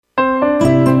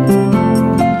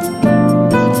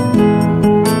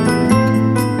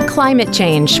Climate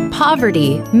change,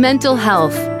 poverty, mental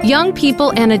health. Young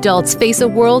people and adults face a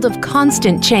world of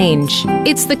constant change.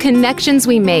 It's the connections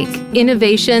we make,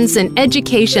 innovations, and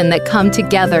education that come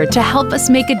together to help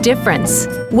us make a difference.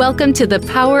 Welcome to the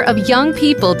power of young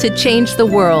people to change the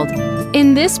world.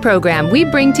 In this program, we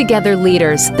bring together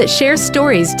leaders that share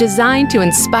stories designed to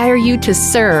inspire you to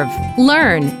serve,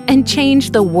 learn, and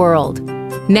change the world.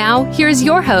 Now, here's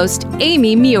your host,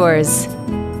 Amy Muirs.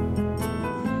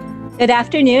 Good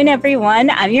afternoon, everyone.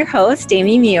 I'm your host,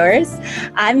 Amy Muirs.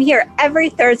 I'm here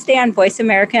every Thursday on Voice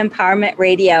America Empowerment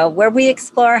Radio, where we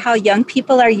explore how young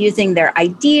people are using their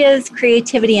ideas,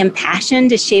 creativity, and passion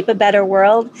to shape a better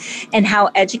world, and how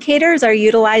educators are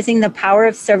utilizing the power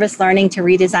of service learning to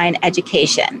redesign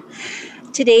education.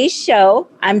 Today's show,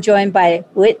 I'm joined by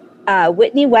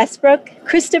Whitney Westbrook,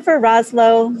 Christopher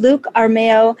Roslow, Luke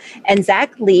Armeo, and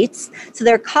Zach Leitz. So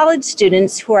they're college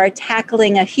students who are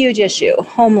tackling a huge issue,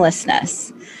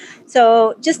 homelessness.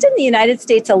 So just in the United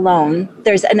States alone,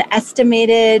 there's an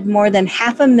estimated more than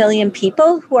 500,000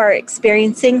 people who are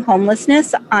experiencing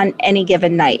homelessness on any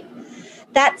given night.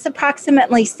 That's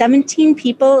approximately 17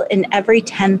 people in every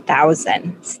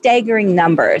 10,000, staggering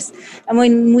numbers. And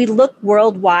when we look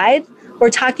worldwide, we're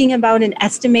talking about an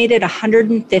estimated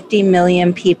 150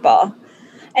 million people.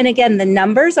 And again, the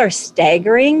numbers are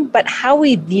staggering, but how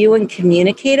we view and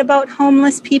communicate about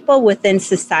homeless people within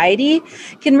society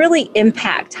can really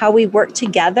impact how we work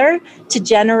together to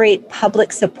generate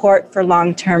public support for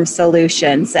long-term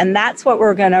solutions. And that's what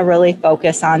we're going to really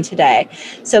focus on today.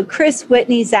 So Chris,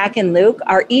 Whitney, Zach, and Luke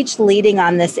are each leading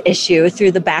on this issue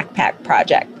through the Backpack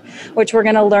Project, which we're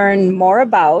going to learn more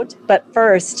about. But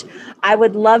first, I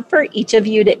would love for each of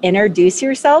you to introduce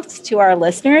yourselves to our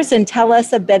listeners and tell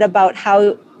us a bit about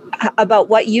about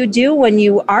what you do when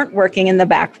you aren't working in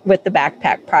with the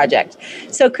Backpack Project.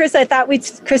 So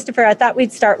Christopher, I thought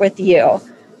we'd start with you.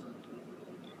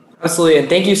 Absolutely, and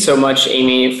thank you so much,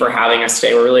 Amy, for having us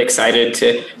today. We're really excited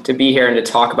to be here and to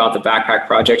talk about the Backpack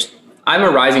Project. I'm a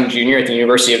rising junior at the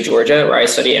University of Georgia, where I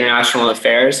study international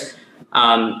affairs.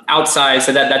 Outside,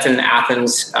 so that's in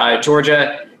Athens,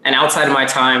 Georgia. And outside of my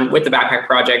time with the Backpack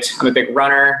Project, I'm a big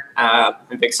runner, I'm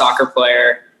a big soccer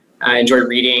player. I enjoy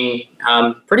reading,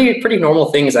 pretty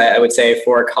normal things, I would say,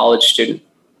 for a college student.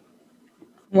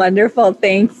 Wonderful.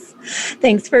 Thanks.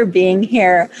 Thanks for being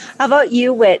here. How about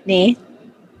you, Whitney?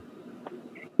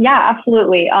 Yeah,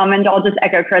 absolutely. And I'll just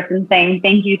echo Chris in saying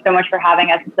thank you so much for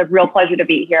having us. It's a real pleasure to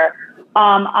be here.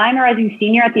 I'm a rising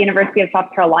senior at the University of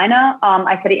South Carolina.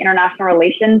 I study international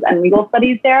relations and legal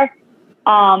studies there.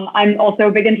 I'm also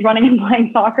big into running and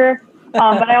playing soccer,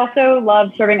 but I also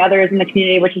love serving others in the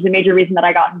community, which is a major reason that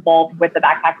I got involved with the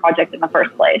Backpack Project in the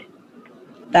first place.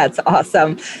 That's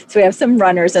awesome. So we have some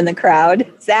runners in the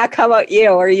crowd. Zach, how about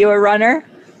you? Are you a runner?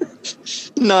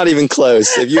 Not even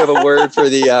close. If you have a word for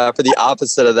the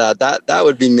opposite of that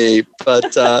would be me.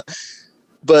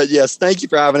 But yes, thank you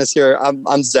for having us here.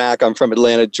 I'm Zach. I'm from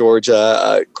Atlanta,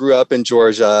 Georgia. Grew up in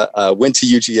Georgia. Went to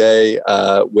UGA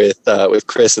with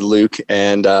Chris and Luke,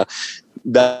 and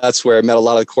that's where I met a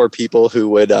lot of the core people who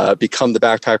would become the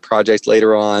Backpack Project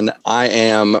later on. I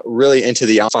am really into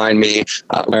the find me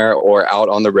or out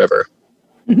on the river.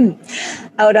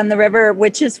 Out on the river,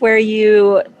 which is where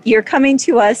you're coming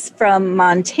to us from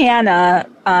Montana.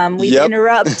 We've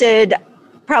interrupted.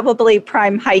 Probably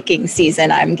prime hiking season,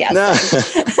 I'm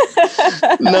guessing.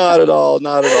 Not at all.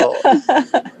 Not at all.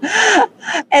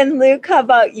 And Luke, how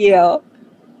about you?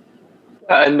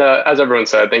 And as everyone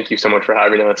said, thank you so much for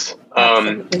having us.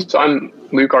 So I'm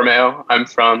Luke Armeo. I'm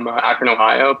from Akron,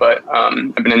 Ohio, but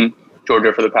I've been in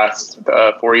Georgia for the past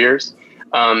 4 years.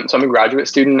 So I'm a graduate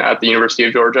student at the University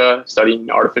of Georgia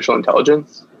studying artificial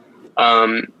intelligence.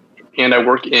 And I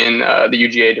work in the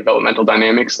UGA Developmental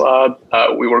Dynamics Lab.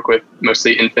 We work with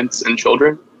mostly infants and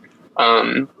children.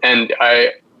 And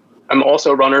I'm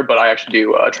also a runner, but I actually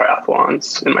do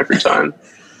triathlons in my free time.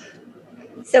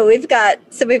 So we've got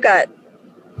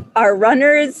our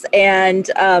runners and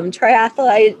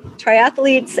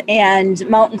triathletes and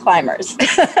mountain climbers.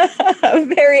 A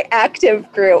very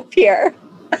active group here.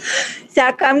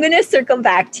 Zach, I'm going to circle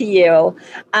back to you.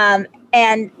 And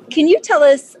can you tell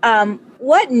us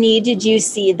what need did you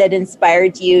see that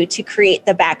inspired you to create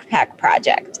the Backpack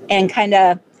Project, and kind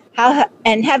of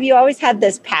have you always had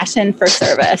this passion for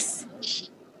service?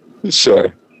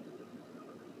 Sure.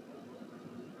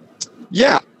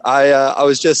 Yeah, I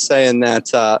was just saying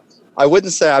that I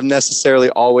wouldn't say I've necessarily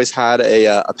always had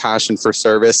a passion for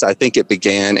service. I think it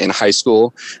began in high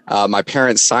school. My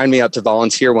parents signed me up to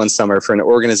volunteer one summer for an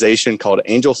organization called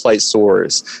Angel Flight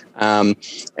Soars.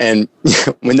 And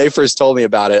when they first told me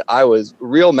about it, I was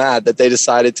real mad that they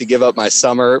decided to give up my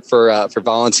summer for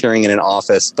volunteering in an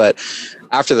office. But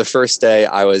after the first day,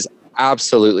 I was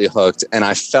absolutely hooked, and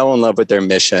I fell in love with their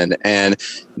mission. And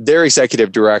their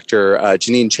executive director,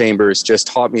 Janine Chambers, just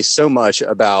taught me so much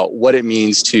about what it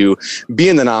means to be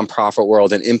in the nonprofit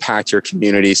world and impact your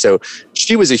community. So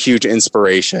she was a huge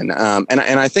inspiration. And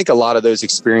I think a lot of those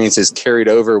experiences carried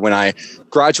over when I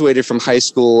graduated from high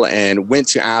school and went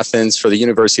to Athens for the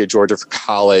University of Georgia for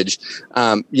college.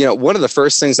 One of the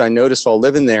first things I noticed while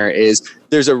living there is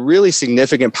there's a really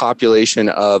significant population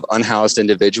of unhoused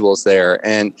individuals there.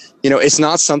 And, it's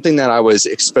not something that I was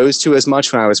exposed to as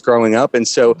much when I was growing up. And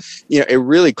so, it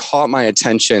really caught my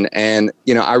attention. And,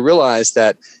 I realized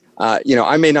that,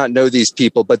 I may not know these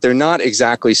people, but they're not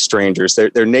exactly strangers.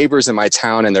 They're neighbors in my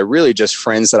town, and they're really just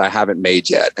friends that I haven't made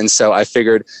yet. And so I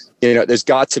figured, there's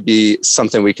got to be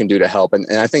something we can do to help. And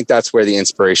I think that's where the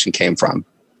inspiration came from.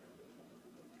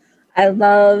 I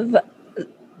love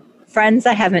friends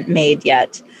I haven't made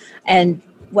yet. And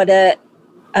what a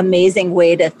amazing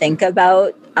way to think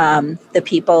about the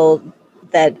people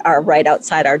that are right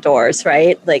outside our doors,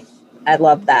 right? Like, I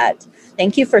love that.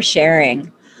 Thank you for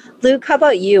sharing. Luke, how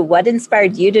about you? What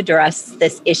inspired you to address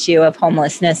this issue of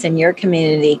homelessness in your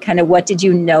community? Kind of what did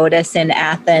you notice in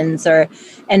Athens?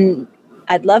 And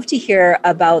I'd love to hear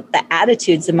about the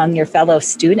attitudes among your fellow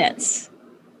students.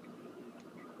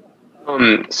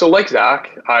 So like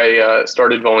Zach, I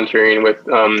started volunteering with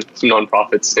some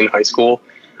nonprofits in high school.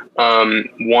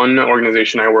 One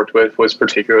organization I worked with was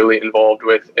particularly involved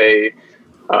with a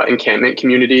encampment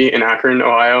community in Akron,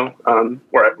 Ohio,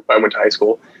 where I went to high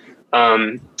school.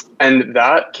 And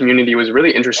that community was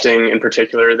really interesting. In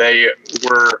particular, they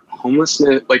were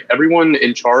homelessness, like everyone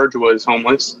in charge was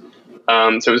homeless.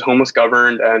 So it was homeless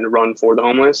governed and run for the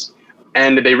homeless.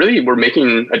 And they really were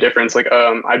making a difference. Like,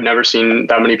 I've never seen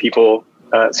that many people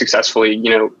successfully,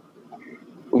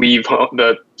 leave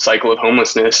the cycle of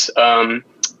homelessness.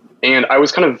 And I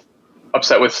was kind of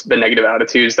upset with the negative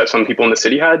attitudes that some people in the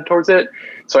city had towards it.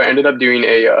 So I ended up doing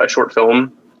a short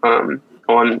film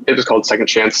it was called Second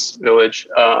Chance Village.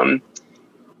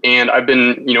 And I've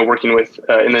been, working with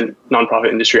in the nonprofit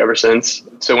industry ever since.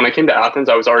 So when I came to Athens,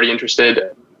 I was already interested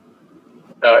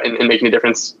in making a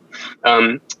difference.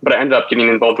 But I ended up getting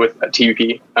involved with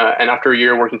TVP. And after a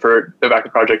year working for the Backer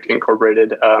Project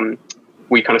Incorporated,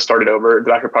 we kind of started over the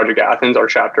Backer Project Athens, our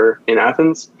chapter in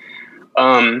Athens.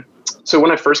 So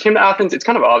when I first came to Athens, it's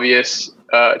kind of obvious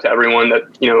to everyone that,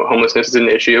 homelessness is an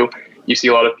issue. You see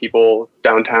a lot of people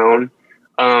downtown.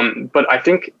 But I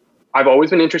think I've always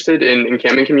been interested in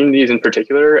encampment communities in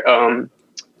particular.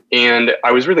 And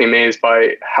I was really amazed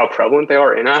by how prevalent they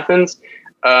are in Athens,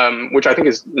 which I think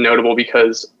is notable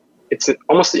because it's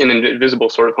almost an invisible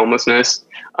sort of homelessness.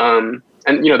 And,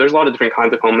 there's a lot of different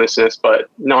kinds of homelessness, but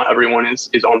not everyone is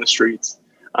on the streets.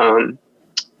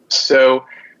 So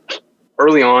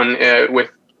early on with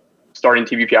starting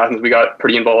TVP Athens, we got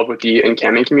pretty involved with the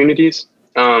encampment communities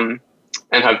and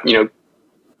have,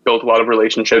 built a lot of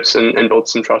relationships and built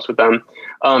some trust with them.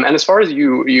 And as far as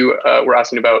you were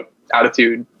asking about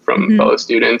attitude from fellow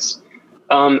students,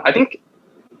 I think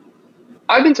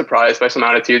I've been surprised by some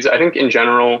attitudes. I think in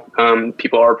general,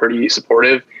 people are pretty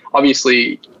supportive.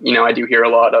 Obviously, I do hear a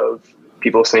lot of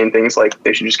people saying things like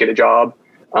they should just get a job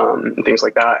and things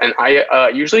like that. And I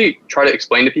usually try to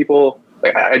explain to people,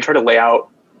 like I try to lay out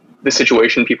the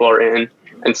situation people are in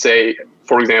and say,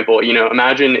 for example,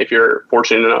 imagine if you're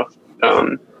fortunate enough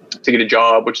to get a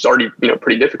job, which is already,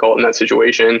 pretty difficult in that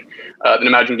situation. Then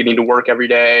imagine getting to work every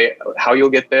day, how you'll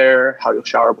get there, how you'll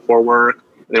shower before work.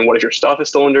 And then what if your stuff is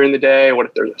stolen during the day? What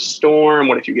if there's a storm?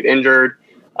 What if you get injured?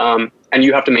 And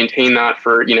you have to maintain that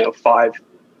for,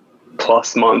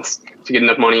 5+ months to get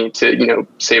enough money to,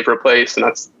 save for a place. And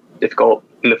that's difficult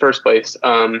in the first place.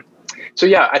 So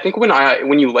yeah, I think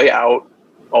when you lay out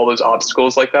all those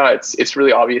obstacles like that, it's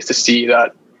really obvious to see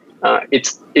that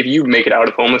if you make it out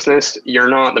of homelessness, you're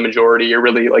not the majority. You're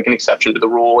really like an exception to the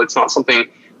rule. It's not something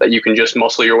that you can just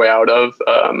muscle your way out of,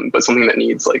 but something that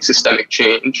needs like systemic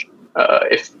change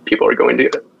if people are going to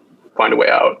find a way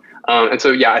out. And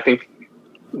so, yeah, I think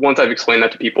once I've explained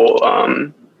that to people,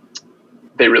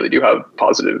 they really do have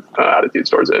positive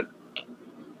attitudes towards it.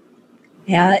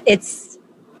 Yeah,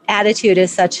 attitude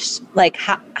is such like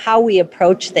how we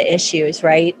approach the issues,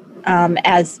 right?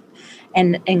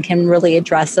 And can really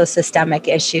address those systemic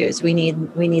issues. We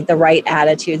need the right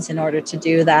attitudes in order to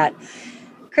do that.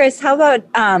 Chris, how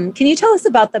about, can you tell us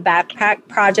about the Backpack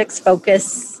Project's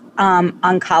focus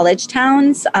on college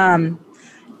towns and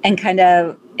kind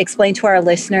of explain to our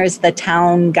listeners the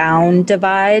town-gown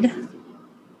divide?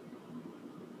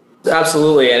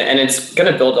 Absolutely, and it's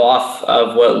going to build off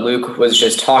of what Luke was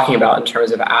just talking about in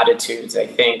terms of attitudes, I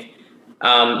think.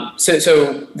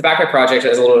 So the Backpack Project,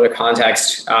 as a little bit of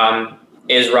context,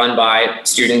 is run by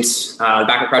students. The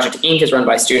Backpack Project Inc. is run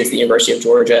by students at the University of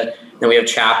Georgia. Then we have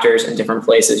chapters in different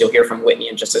places. You'll hear from Whitney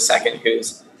in just a second,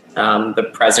 who's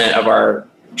the president of our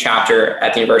chapter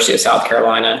at the University of South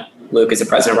Carolina. Luke is the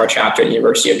president of our chapter at the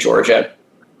University of Georgia.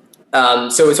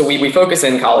 So we focus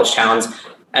in college towns.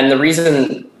 And the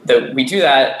reason that we do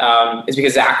that is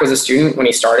because Zach was a student when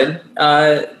he started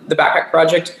the Backpack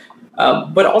Project.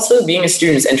 But also being a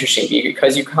student is interesting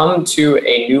because you come to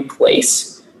a new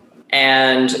place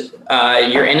and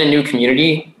you're in a new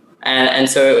community. And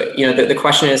so, the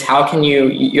question is, how can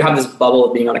you have this bubble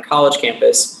of being on a college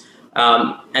campus,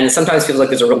 and it sometimes feels like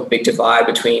there's a real big divide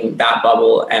between that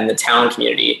bubble and the town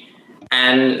community.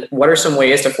 And what are some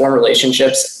ways to form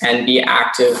relationships and be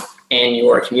active in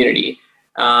your community?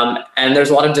 And there's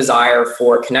a lot of desire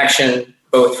for connection,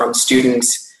 both from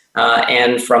students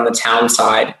and from the town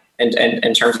side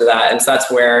in terms of that. And so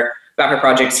that's where Backpack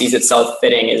Project sees itself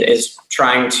fitting, is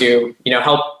trying to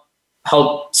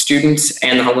help students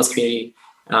and the homeless community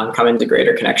come into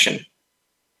greater connection.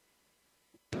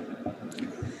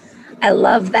 I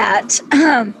love that.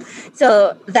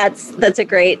 So that's a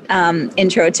great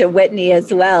intro to Whitney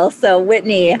as well. So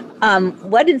Whitney,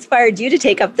 what inspired you to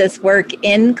take up this work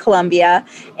in Columbia,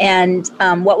 and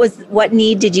what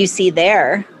need did you see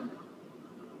there?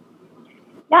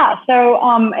 Yeah,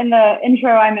 so in the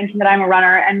intro, I mentioned that I'm a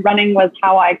runner, and running was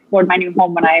how I explored my new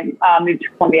home when I moved to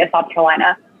Columbia, South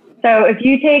Carolina. So if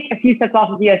you take a few steps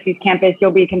off of USC's campus, you'll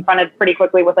be confronted pretty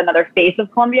quickly with another face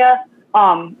of Columbia,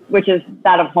 which is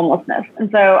that of homelessness.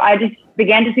 And so I just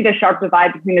began to see the sharp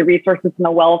divide between the resources and the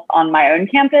wealth on my own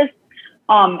campus,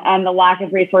 and the lack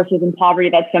of resources and poverty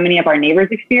that so many of our neighbors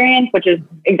experience, which is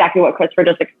exactly what Christopher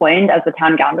just explained as the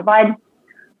town-gown divide.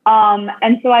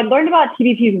 And so I learned about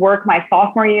TBP's work my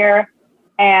sophomore year,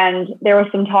 and there was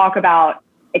some talk about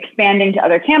expanding to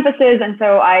other campuses. And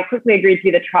so I quickly agreed to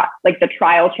be the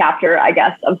trial chapter, I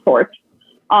guess, of sorts.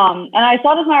 And I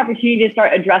saw this as my opportunity to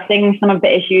start addressing some of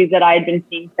the issues that I had been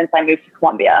seeing since I moved to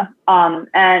Columbia. And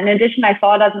in addition, I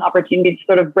saw it as an opportunity to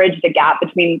sort of bridge the gap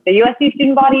between the USC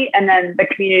student body and then the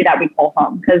community that we call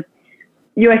home, because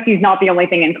USC is not the only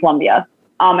thing in Columbia.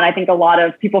 And I think a lot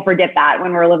of people forget that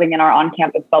when we're living in our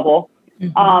on-campus bubble.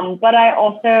 Mm-hmm. But I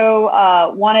also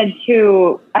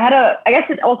I guess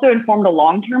it also informed a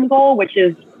long-term goal, which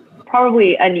is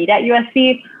probably a need at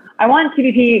USC. I want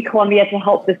TBP Columbia to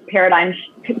help this paradigm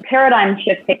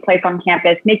shift take place on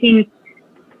campus, making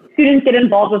students get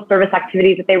involved with service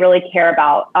activities that they really care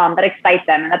about, that excite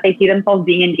them, and that they see themselves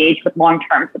being engaged with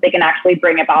long-term, so they can actually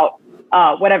bring about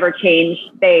whatever change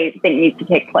they think needs to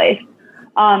take place.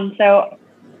 So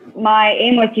my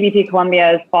aim with TBP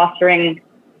Columbia is fostering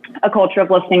a culture of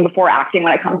listening before acting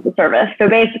when it comes to service. So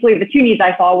basically, the two needs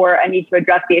I saw were a need to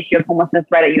address the issue of homelessness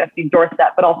right at USC's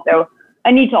doorstep, but also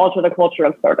a need to alter the culture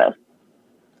of service.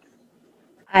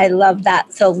 I love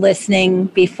that. So listening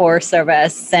before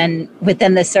service, and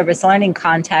within the service learning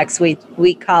context, we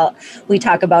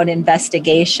talk about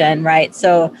investigation, right?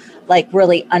 So like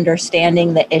really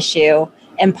understanding the issue,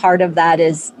 and part of that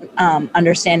is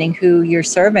understanding who you're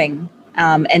serving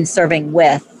and serving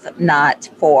with, not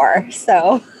for.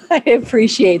 So I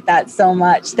appreciate that so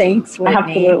much. Thanks, Whitney.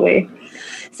 Absolutely.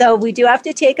 So we do have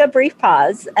to take a brief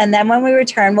pause, and then when we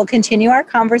return, we'll continue our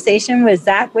conversation with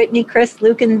Zach, Whitney, Chris,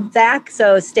 Luke, and Zach.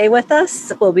 So stay with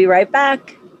us. We'll be right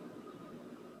back.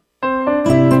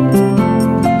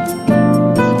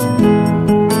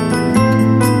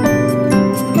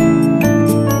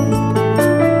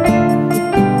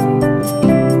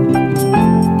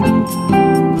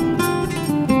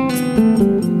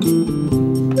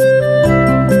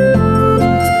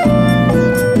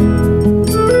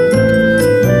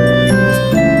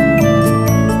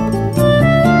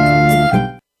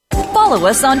 Follow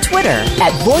us on Twitter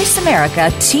at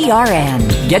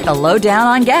VoiceAmericaTRN. Get the lowdown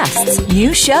on guests,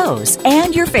 new shows,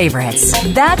 and your favorites.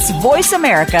 That's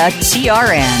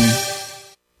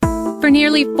VoiceAmericaTRN. For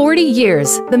nearly 40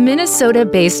 years, the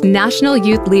Minnesota-based National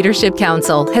Youth Leadership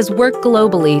Council has worked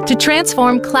globally to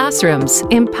transform classrooms,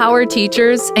 empower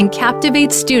teachers, and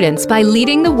captivate students by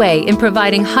leading the way in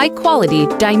providing high-quality,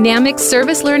 dynamic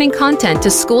service learning content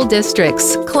to school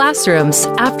districts, classrooms,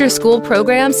 after-school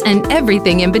programs, and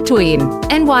everything in between.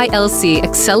 NYLC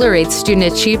accelerates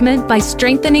student achievement by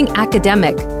strengthening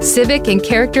academic, civic, and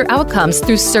character outcomes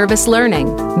through service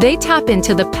learning. They tap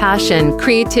into the passion,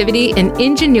 creativity, and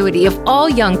ingenuity of all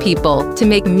young people to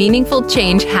make meaningful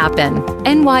change happen.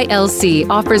 NYLC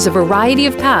offers a variety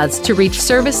of paths to reach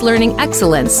service learning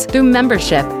excellence through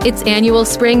membership, its annual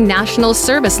Spring National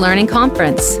Service Learning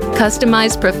Conference,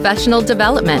 customized professional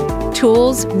development,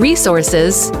 tools,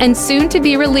 resources, and soon to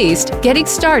be released Getting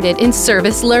Started in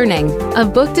Service Learning, a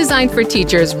book designed for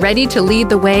teachers ready to lead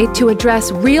the way to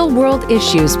address real-world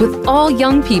issues with all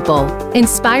young people,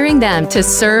 inspiring them to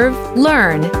serve,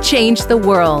 learn, change the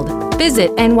world.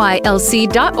 Visit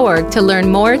nylc.org to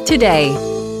learn more today.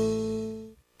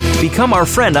 Become our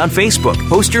friend on Facebook.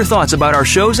 Post your thoughts about our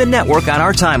shows and network on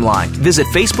our timeline. Visit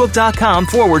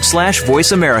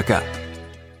facebook.com/Voice America.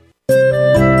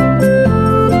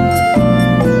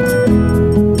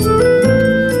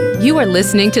 You are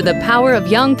listening to The Power of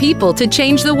Young People to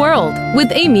Change the World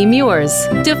with Amy Muirs.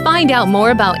 To find out more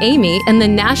about Amy and the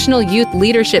National Youth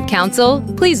Leadership Council,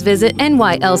 please visit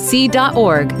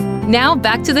nylc.org. Now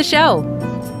back to the show.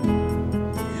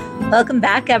 Welcome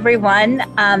back, everyone.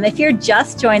 If you're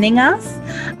just joining us,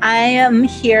 I am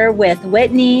here with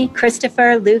Whitney,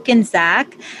 Christopher, Luke, and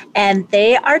Zach, and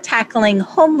they are tackling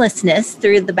homelessness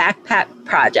through the Backpack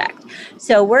Project.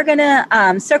 So we're going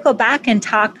to circle back and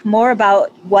talk more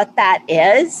about what that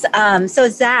is. So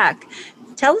Zach,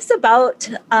 tell us about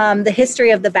the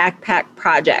history of the Backpack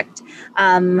Project,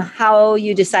 how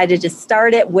you decided to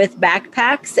start it with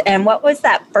backpacks, and what was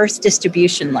that first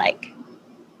distribution like?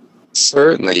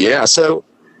 Certainly, yeah. So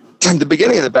the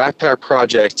beginning of the Backpack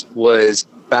Project was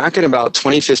back in about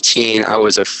 2015. I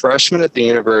was a freshman at the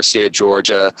University of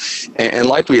Georgia, and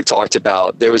like we had talked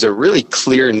about, there was a really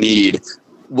clear need.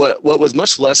 What was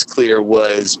much less clear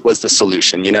was the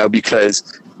solution,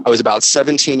 because I was about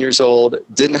 17 years old,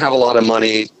 didn't have a lot of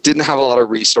money, didn't have a lot of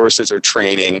resources or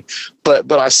training,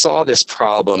 but I saw this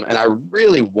problem and I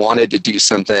really wanted to do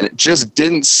something, just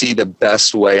didn't see the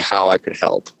best way how I could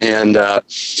help. And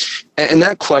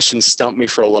that question stumped me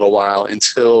for a little while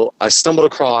until I stumbled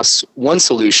across one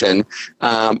solution,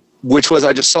 which was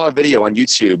I just saw a video on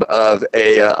YouTube of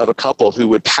a couple who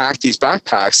would pack these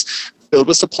backpacks filled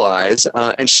with supplies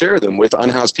and share them with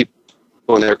unhoused people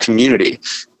in their community.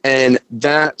 And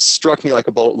that struck me like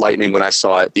a bolt of lightning when I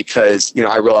saw it, because,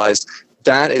 I realized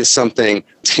that is something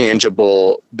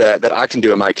tangible that I can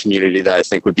do in my community that I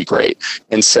think would be great.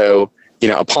 And so,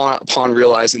 upon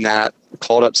realizing that, I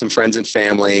called up some friends and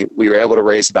family. We were able to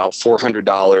raise about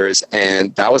 $400,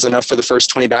 and that was enough for the first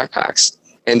 20 backpacks.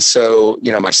 And so,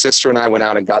 my sister and I went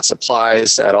out and got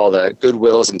supplies at all the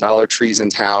Goodwills and Dollar Trees in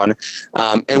town.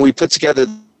 And we put together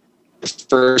the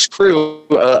first crew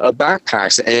of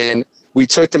backpacks, and we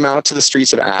took them out to the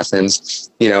streets of Athens.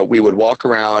 We would walk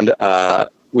around,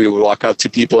 we would walk up to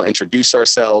people, introduce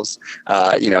ourselves,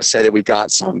 say that we've got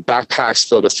some backpacks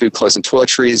filled with food, clothes, and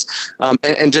toiletries,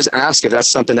 and just ask if that's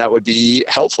something that would be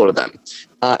helpful to them.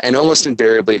 And almost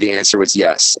invariably, the answer was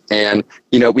yes. And,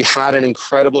 we had an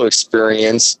incredible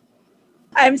experience.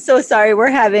 I'm so sorry. We're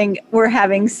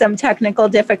having some technical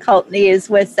difficulties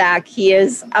with Zach. He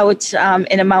is out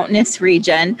in a mountainous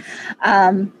region.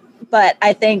 But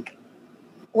I think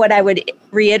what I would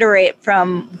reiterate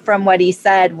from what he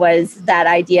said was that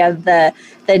idea of the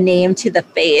name to the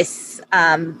face.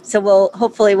 So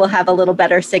we'll have a little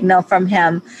better signal from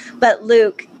him. But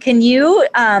Luke, can you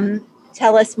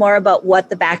tell us more about what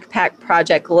the Backpack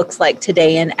Project looks like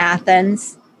today in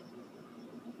Athens?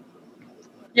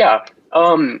 Yeah.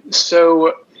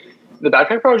 So the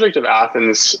Backpack Project of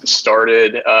Athens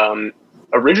started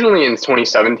originally in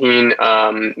 2017,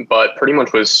 but pretty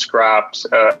much was scrapped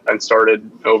and started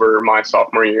over my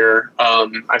sophomore year.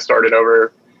 I started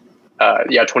over,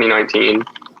 2019.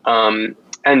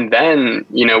 And then,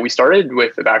 we started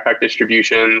with the backpack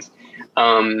distributions,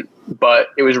 but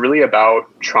it was really about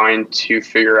trying to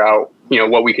figure out,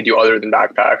 what we could do other than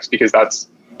backpacks, because that's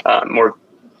more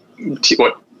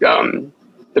what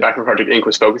the Backpack Project Inc.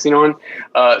 was focusing on.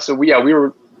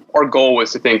 Our goal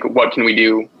was to think, what can we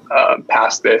do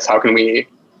past this? How can we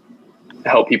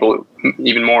help people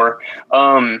even more?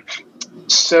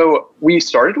 So we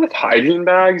started with hygiene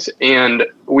bags, and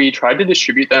we tried to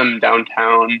distribute them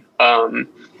downtown, and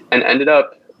ended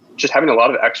up just having a lot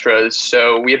of extras.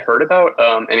 So we had heard about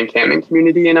an encampment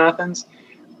community in Athens,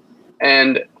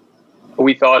 and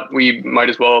we thought we might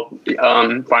as well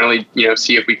finally,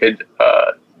 see if we could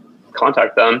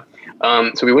contact them.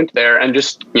 So we went there, and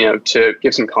just, to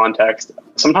give some context,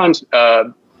 sometimes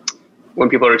when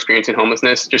people are experiencing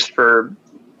homelessness, just for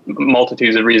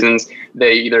multitudes of reasons,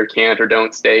 they either can't or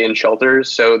don't stay in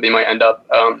shelters. So they might end up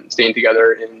staying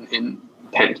together in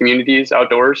tent communities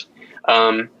outdoors.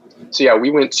 So yeah, we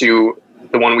went to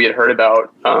the one we had heard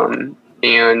about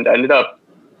and ended up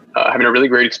having a really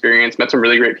great experience, met some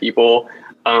really great people,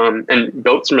 and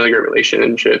built some really great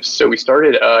relationships. So we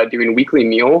started doing weekly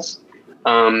meals.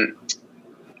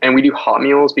 And we do hot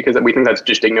meals because we think that's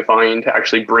just dignifying to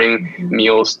actually bring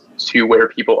meals to where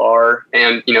people are,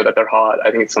 and that they're hot.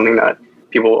 I think it's something that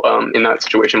people in that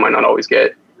situation might not always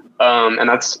get. And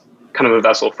that's kind of a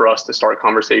vessel for us to start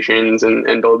conversations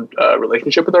and build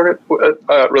relationships with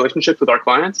our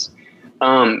clients.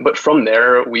 But from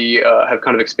there, we have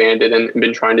kind of expanded and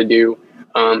been trying to do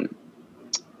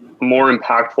more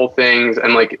impactful things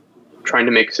and trying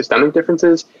to make systemic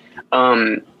differences.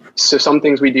 So some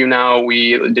things we do now,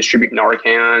 we distribute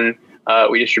Narcan,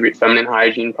 we distribute feminine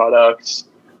hygiene products.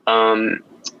 So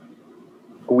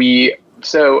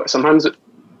sometimes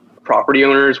property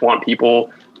owners want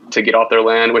people to get off their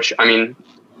land, which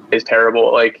is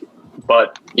terrible.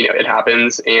 But it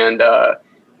happens, and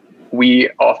we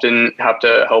often have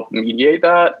to help mediate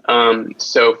that.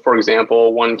 So for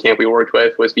example, one camp we worked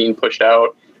with was being pushed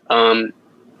out, and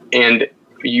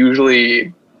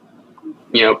usually,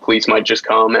 police might just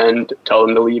come and tell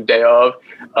them to leave day of.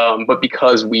 But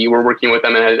because we were working with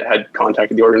them and had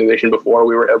contacted the organization before,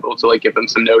 we were able to give them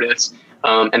some notice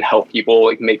and help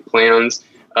people make plans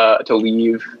to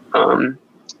leave.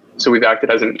 So we've acted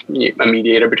as a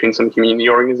mediator between some community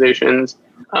organizations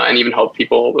and even helped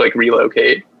people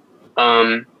relocate.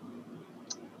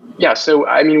 Yeah, so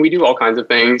we do all kinds of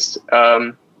things.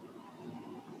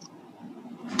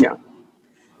 Yeah.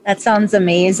 That sounds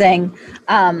amazing.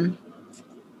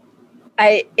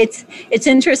 It's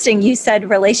interesting. You said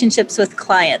relationships with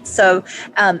clients. So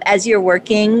as you're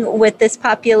working with this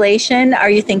population, are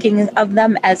you thinking of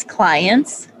them as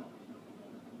clients?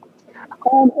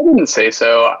 I wouldn't say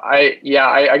so. I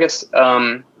guess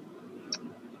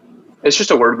it's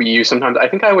just a word we use sometimes. I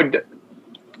think I would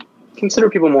consider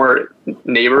people more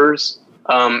neighbors.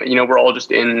 We're all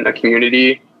just in a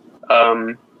community.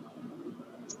 And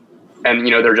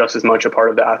they're just as much a part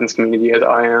of the Athens community as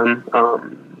I am.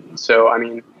 So,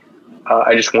 I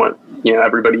just want,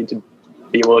 everybody to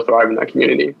be able to thrive in that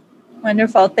community.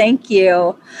 Wonderful. Thank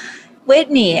you.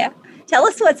 Whitney, tell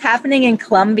us what's happening in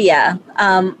Columbia.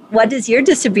 What does your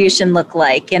distribution look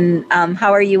like, and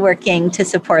how are you working to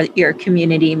support your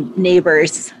community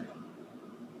neighbors?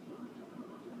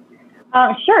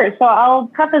 Sure. So I'll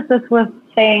preface this with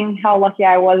saying how lucky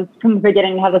I was from the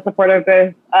beginning to have the support of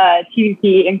both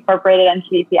TVP Incorporated and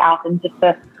TVP Athens, just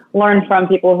to learn from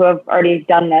people who have already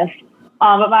done this.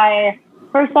 But my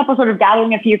first step was sort of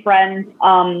gathering a few friends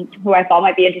who I thought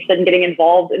might be interested in getting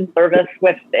involved in service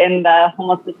within the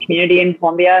homelessness community in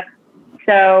Columbia.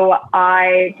 So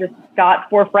I just got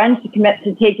 4 friends to commit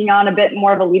to taking on a bit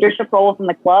more of a leadership role within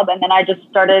the club. And then I just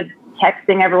started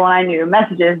texting everyone I knew,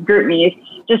 messages, group meets,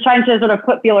 just trying to sort of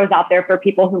put feelers out there for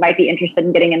people who might be interested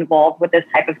in getting involved with this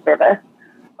type of service.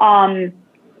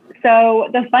 So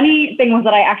the funny thing was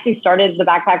that I actually started the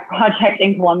Backpack Project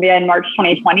in Columbia in March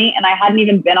 2020, and I hadn't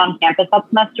even been on campus that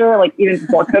semester, even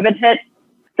before COVID hit.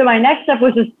 So my next step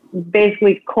was just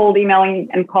basically cold emailing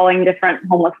and calling different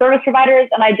homeless service providers.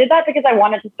 And I did that because I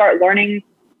wanted to start learning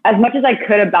as much as I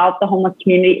could about the homeless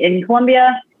community in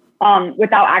Columbia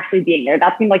without actually being there.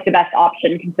 That seemed like the best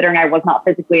option, considering I was not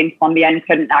physically in Columbia and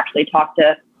couldn't actually talk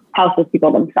to houseless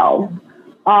people themselves.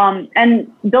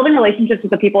 And building relationships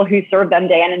with the people who serve them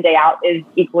day in and day out is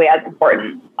equally as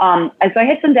important. And so I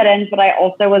hit some dead ends, but I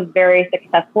also was very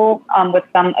successful with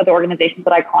some of the organizations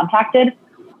that I contacted.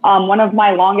 One of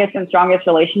my longest and strongest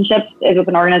relationships is with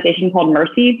an organization called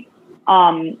Mercy.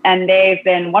 And they've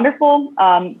been wonderful.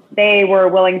 They were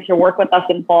willing to work with us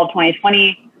in fall of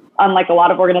 2020, unlike a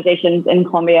lot of organizations in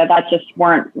Columbia that just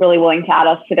weren't really willing to add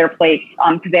us to their plate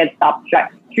because they had stopped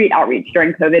street outreach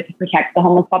during COVID to protect the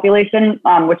homeless population,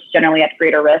 which is generally at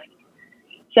greater risk.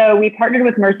 So we partnered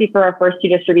with Mercy for our first 2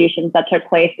 distributions that took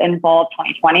place in fall of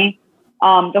 2020.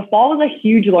 The fall was a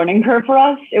huge learning curve for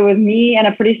us. It was me and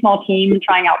a pretty small team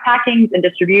trying out packings and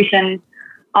distributions,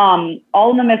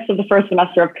 all in the midst of the first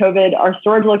semester of COVID. Our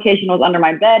storage location was under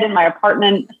my bed in my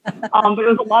apartment, but it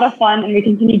was a lot of fun, and we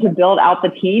continued to build out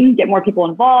the team, get more people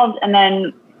involved, and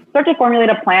then start to formulate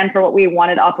a plan for what we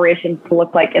wanted operations to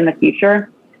look like in the future.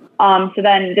 So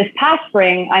then this past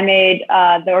spring, I made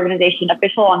the organization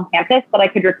official on campus, so that I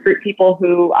could recruit people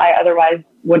who I otherwise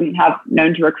wouldn't have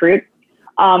known to recruit.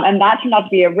 And that turned out to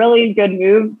be a really good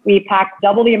move. We packed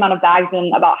double the amount of bags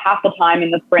in about half the time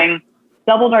in the spring,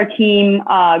 doubled our team,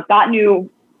 got new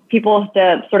people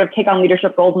to sort of take on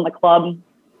leadership roles in the club.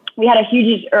 We had a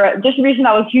huge distribution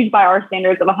that was huge by our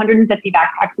standards of 150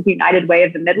 backpacks with United Way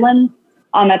of the Midlands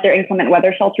at their inclement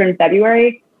weather shelter in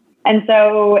February. And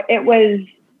so it was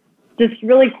just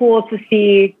really cool to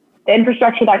see the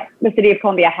infrastructure that the city of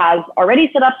Columbia has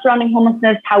already set up surrounding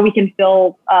homelessness, how we can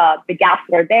fill the gaps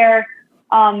that are there.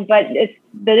 But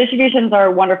the distributions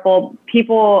are wonderful.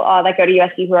 People that go to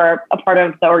USC who are a part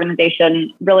of the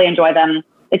organization really enjoy them.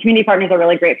 The community partners are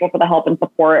really grateful for the help and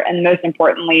support. And most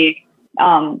importantly,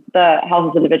 the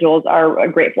houseless individuals are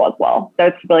grateful as well. So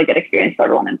it's a really good experience for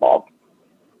everyone involved.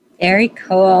 Very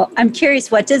cool. I'm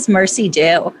curious, what does Mercy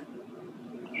do?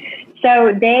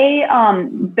 So they,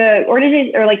 the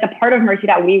organization, or like the part of Mercy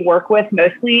that we work with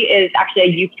mostly is actually a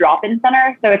youth drop-in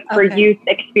center. So it's for youth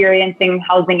experiencing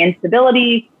housing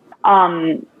instability,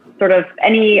 sort of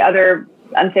any other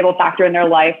unstable factor in their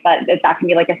life that can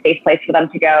be like a safe place for them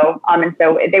to go. And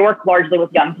so they work largely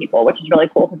with young people, which is really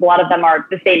cool because a lot of them are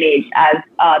the same age as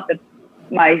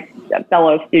my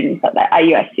fellow students at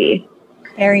USC.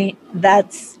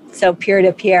 That's so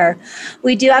peer-to-peer.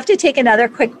 We do have to take another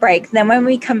quick break. Then when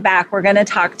we come back, we're going to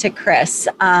talk to Chris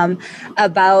about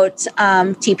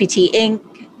TBP Inc.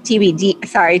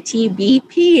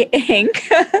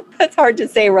 That's hard to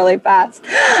say really fast.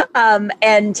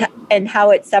 And how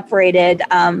it's separated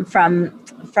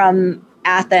from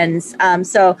Athens.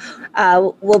 So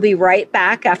we'll be right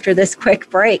back after this quick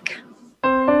break.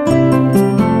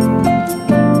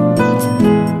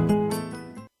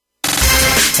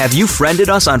 Have you friended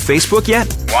us on Facebook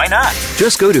yet? Why not?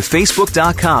 Just go to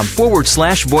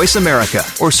facebook.com/Voice America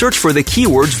or search for the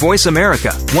keywords Voice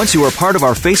America. Once you are part of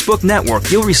our Facebook network,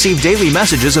 you'll receive daily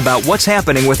messages about what's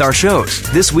happening with our shows,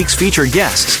 this week's featured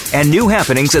guests, and new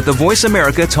happenings at the Voice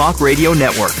America Talk Radio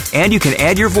Network. And you can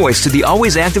add your voice to the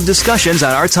always active discussions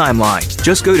on our timeline.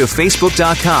 Just go to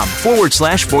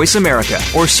facebook.com/Voice America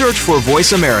or search for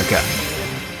Voice America.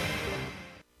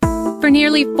 For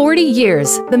nearly 40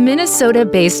 years, the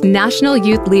Minnesota-based National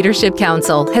Youth Leadership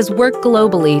Council has worked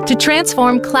globally to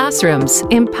transform classrooms,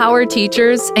 empower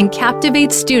teachers, and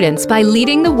captivate students by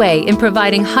leading the way in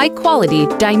providing high-quality,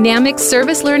 dynamic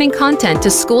service learning content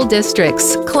to school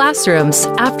districts, classrooms,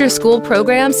 after-school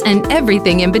programs, and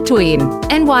everything in between.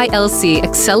 NYLC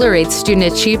accelerates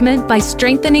student achievement by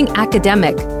strengthening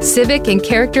academic, civic, and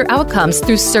character outcomes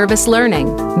through service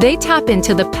learning. They tap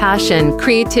into the passion,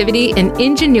 creativity, and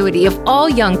ingenuity of all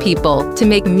young people to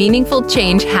make meaningful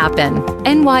change happen.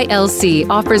 NYLC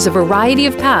offers a variety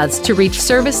of paths to reach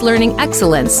service learning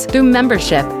excellence through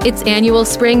membership, its annual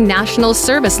Spring National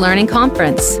Service Learning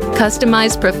Conference,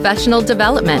 customized professional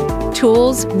development,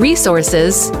 tools,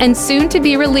 resources, and soon to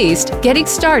be released Getting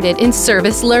Started in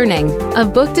Service Learning, a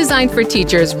book designed for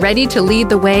teachers ready to lead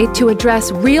the way to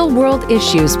address real-world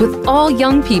issues with all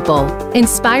young people,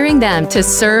 inspiring them to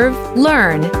serve,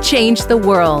 learn, change the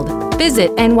world.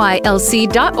 Visit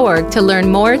nylc.org to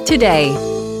learn more today.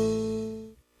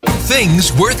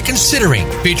 Things Worth Considering,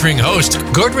 featuring host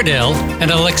Gord Riddell and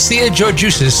Alexia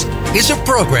Georgiousis, is a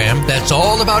program that's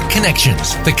all about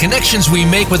connections. The connections we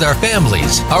make with our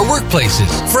families, our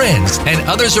workplaces, friends, and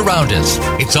others around us.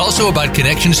 It's also about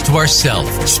connections to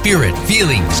ourself, spirit,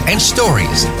 feelings, and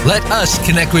stories. Let us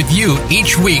connect with you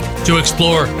each week to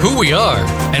explore who we are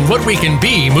and what we can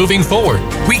be moving forward.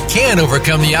 We can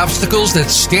overcome the obstacles that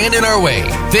stand in our way.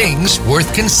 Things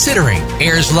Worth Considering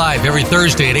airs live every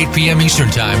Thursday at 8 p.m. Eastern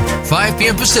Time, 5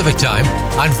 p.m. Pacific Time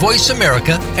on Voice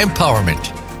America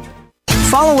Empowerment.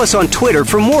 Follow us on Twitter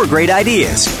for more great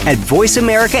ideas at Voice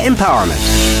America Empowerment.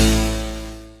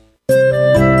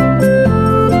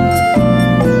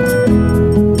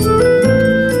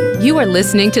 You are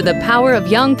listening to The Power of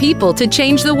Young People to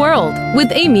Change the World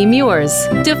with Amy Muirs.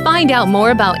 To find out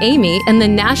more about Amy and the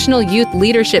National Youth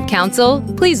Leadership Council,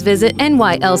 please visit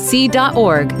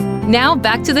nylc.org. Now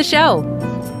back to the show.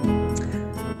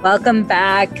 Welcome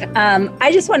back.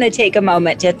 I just want to take a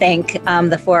moment to thank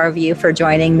the four of you for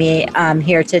joining me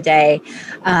here today.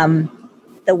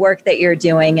 The work that you're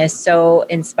doing is so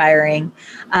inspiring.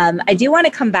 I do want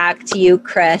to come back to you,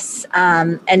 Chris,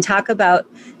 and talk about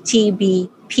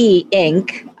TBP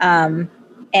Inc.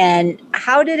 And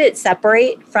how did it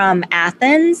separate from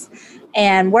Athens?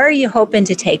 And where are you hoping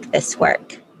to take this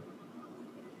work?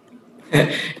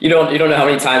 You don't know how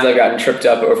many times I've gotten tripped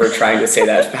up over trying to say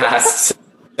that fast.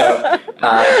 So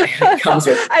it comes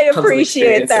with. I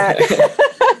appreciate that.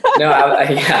 No,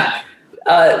 yeah.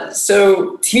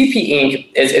 So TVP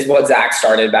Inc. is what Zach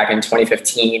started back in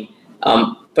 2015.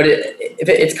 But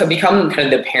it's become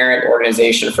kind of the parent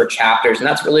organization for chapters. And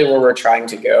that's really where we're trying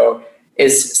to go,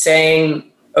 is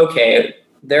saying, okay,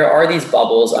 there are these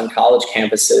bubbles on college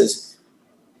campuses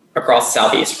across the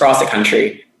Southeast, across the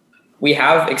country. We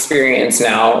have experience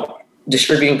now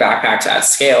distributing backpacks at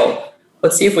scale.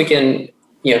 Let's see if we can,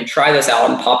 try this out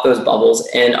and pop those bubbles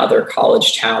in other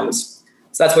college towns.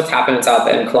 So that's what's happened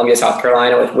in Columbia, South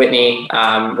Carolina with Whitney.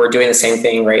 We're doing the same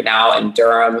thing right now in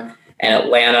Durham and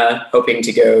Atlanta, hoping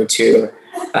to go to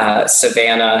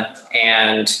Savannah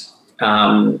and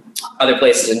other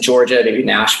places in Georgia, maybe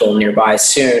Nashville nearby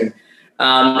soon.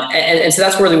 And so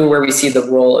that's really where we see the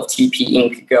role of TVP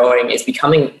Inc. going, is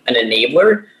becoming an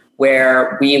enabler,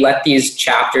 where we let these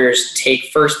chapters take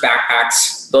first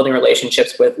backpacks, building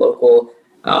relationships with local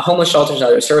homeless shelters and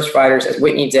other service providers, as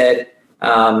Whitney did,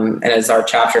 and as our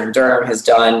chapter in Durham has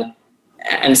done,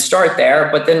 and start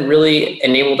there, but then really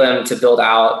enable them to build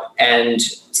out and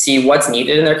see what's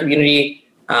needed in their community,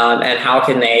 and how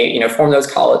can they, form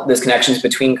those connections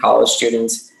between college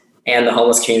students and the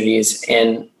homeless communities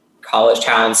in college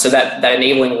towns. So that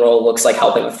enabling role looks like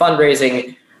helping with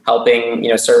fundraising, helping,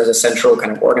 serve as a central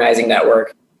kind of organizing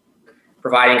network,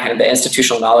 providing kind of the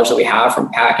institutional knowledge that we have from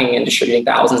packing and distributing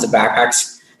thousands of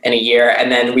backpacks in a year.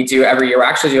 And then we do every year, we're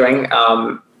actually doing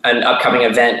an upcoming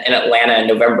event in Atlanta in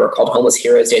November called Homeless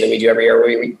Heroes Day that we do every year,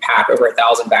 where we pack over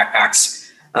 1,000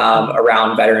 backpacks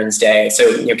around Veterans Day.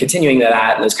 So, continuing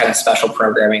that and those kind of special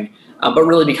programming, but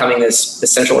really becoming this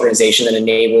central organization that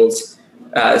enables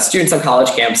students on college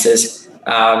campuses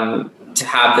to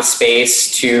have the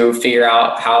space to figure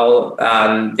out how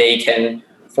they can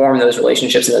form those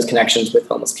relationships and those connections with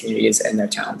homeless communities in their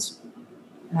towns.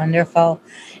 Wonderful.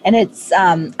 And it's,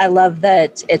 I love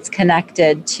that it's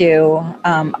connected to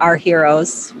our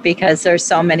heroes, because there's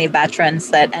so many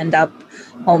veterans that end up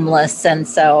homeless. And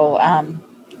so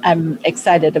I'm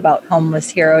excited about Homeless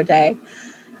Hero Day.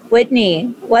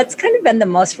 Whitney, what's kind of been the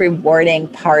most rewarding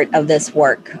part of this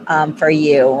work for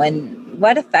you? And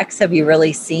what effects have you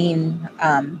really seen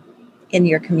in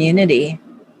your community?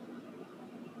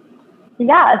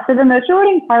 Yeah, so the most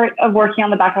rewarding part of working on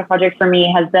the Backpack Project for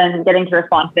me has been getting to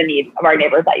respond to the needs of our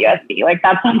neighbors at USC. Like,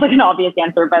 that sounds like an obvious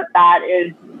answer, but that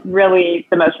is really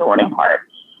the most rewarding part.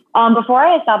 Before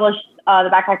I established the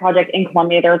Backpack Project in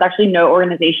Columbia, there was actually no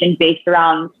organization based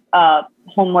around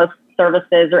homeless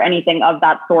services or anything of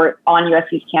that sort on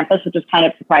USC's campus, which is kind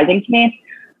of surprising to me.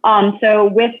 So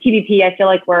with TVP, I feel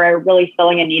like we're really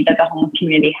filling a need that the homeless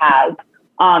community has.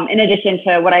 In addition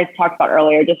to what I talked about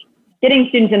earlier, just getting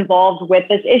students involved with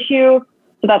this issue,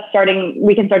 so that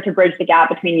we can start to bridge the gap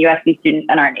between USC students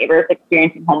and our neighbors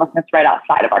experiencing homelessness right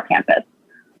outside of our campus.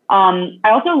 I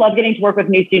also love getting to work with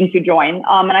new students who join,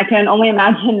 and I can only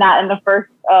imagine that in the first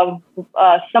of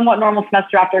somewhat normal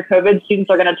semester after COVID,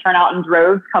 students are going to turn out in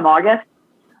droves come August.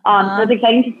 So it's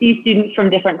exciting to see students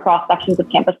from different cross sections of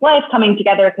campus life coming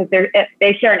together because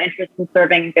they share an interest in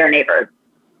serving their neighbors.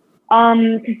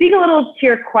 To speak a little to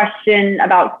your question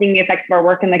about seeing the effects of our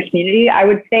work in the community, I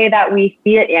would say that we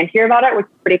see it and hear about it, which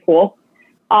is pretty cool.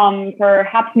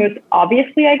 Perhaps most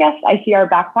obviously, I guess, I see our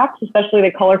backpacks, especially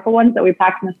the colorful ones that we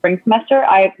packed in the spring semester.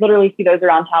 I literally see those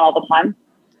around town all the time,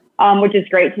 which is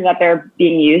great to that they're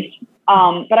being used.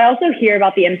 But I also hear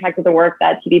about the impact of the work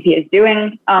that TVP is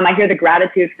doing. I hear the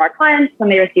gratitude from our clients when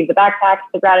they receive the backpacks,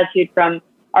 the gratitude from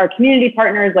our community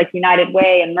partners like United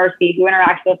Way and Mercy, who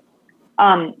interact with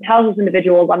houseless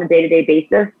individuals on a day-to-day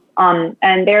basis.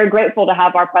 And they're grateful to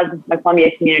have our presence in the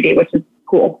Columbia community, which is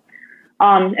cool.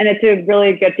 And it's a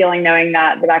really good feeling knowing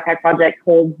that the Backpack Project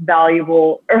holds a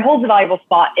valuable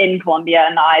spot in Columbia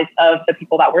in the eyes of the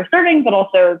people that we're serving, but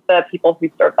also the people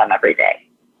who serve them every day.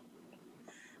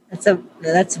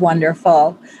 That's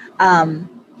wonderful.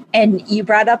 And you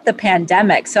brought up the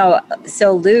pandemic. So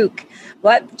Luke,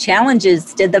 what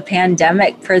challenges did the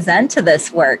pandemic present to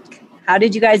this work? How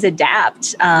did you guys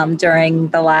adapt during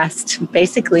the last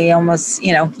basically almost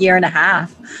year and a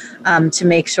half to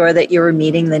make sure that you were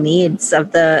meeting the needs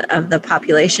of the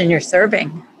population you're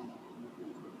serving?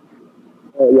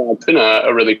 Yeah, it's been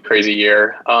a really crazy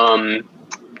year. From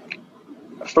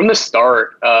the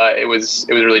start, it was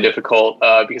really difficult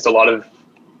because a lot of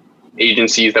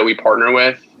agencies that we partner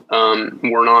with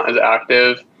were not as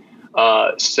active.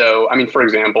 So, I mean, for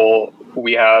example,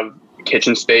 we have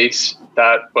kitchen space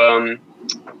that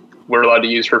we're allowed to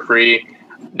use for free.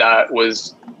 That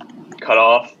was cut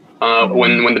off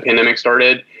when the pandemic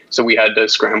started. So we had to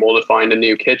scramble to find a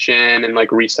new kitchen and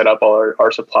reset up all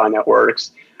our supply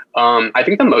networks. I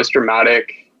think the most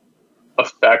dramatic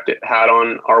effect it had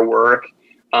on our work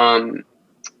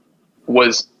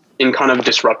was in kind of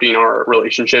disrupting our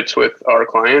relationships with our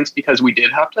clients, because we did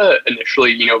have to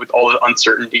initially, with all the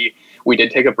uncertainty, we did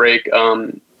take a break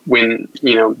when,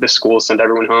 the schools sent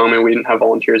everyone home and we didn't have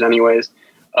volunteers anyways.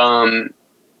 And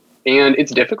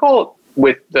it's difficult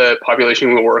with the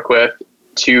population we work with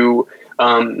to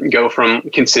go from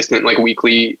consistent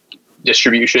weekly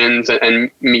distributions and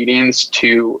meetings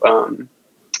to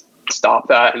stop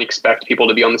that and expect people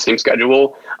to be on the same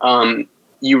schedule.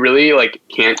 You really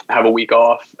can't have a week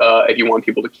off if you want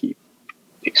people to keep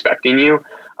expecting you.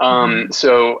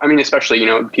 So, especially,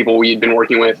 people we'd been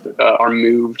working with are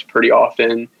moved pretty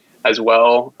often as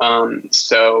well.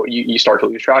 So you start to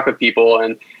lose track of people,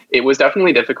 and it was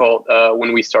definitely difficult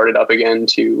when we started up again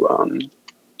to,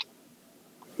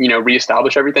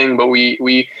 reestablish everything. But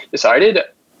we decided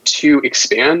to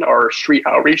expand our street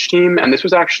outreach team. And this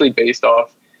was actually based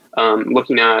off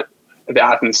looking at the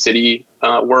Athens city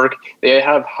work. They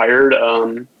have hired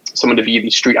someone to be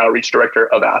the street outreach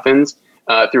director of Athens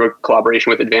through a collaboration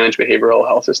with Advantage Behavioral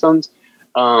Health Systems.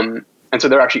 And so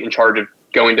they're actually in charge of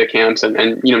going to camps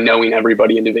and knowing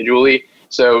everybody individually.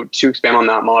 So to expand on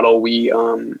that model, we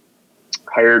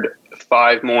hired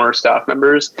 5 more staff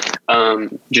members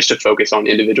just to focus on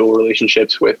individual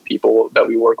relationships with people that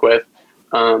we work with.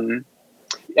 And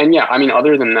yeah,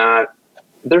 other than that,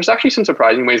 there's actually some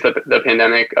surprising ways that the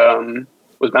pandemic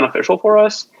was beneficial for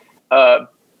us.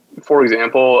 For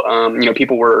example,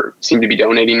 people seemed to be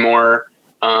donating more.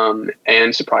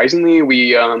 And surprisingly,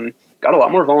 we got a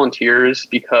lot more volunteers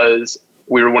because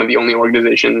we were one of the only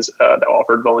organizations that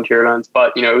offered volunteer events.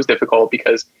 But, it was difficult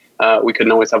because we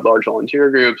couldn't always have large volunteer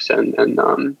groups and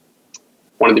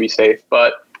wanted to be safe.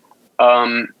 But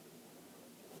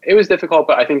it was difficult,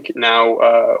 but I think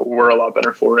now we're a lot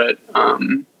better for it.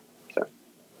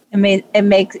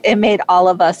 It made all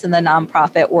of us in the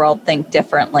nonprofit world think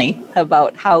differently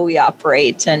about how we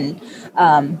operate, and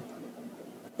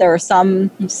there are some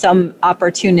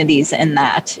opportunities in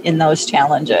those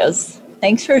challenges.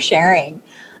 Thanks for sharing,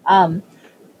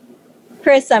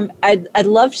 Chris. I'd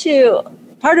love to.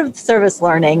 Part of service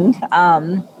learning,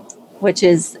 which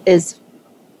is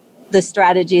the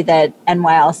strategy that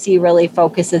NYLC really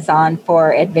focuses on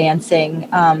for advancing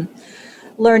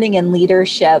learning and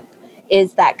leadership,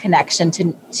 is that connection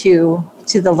to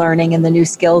the learning and the new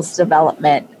skills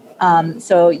development.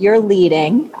 So you're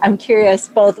leading. I'm curious,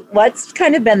 both what's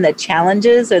kind of been the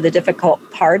challenges or the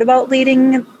difficult part about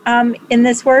leading in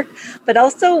this work, but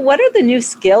also what are the new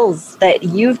skills that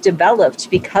you've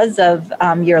developed because of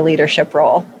your leadership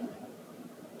role?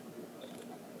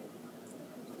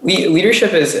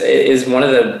 Leadership is one of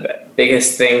the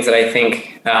biggest things that I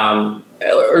think,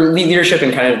 or leadership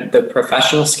and kind of the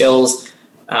professional skills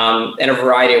in a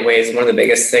variety of ways, one of the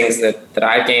biggest things that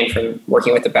I've gained from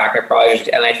working with the Backpack Project.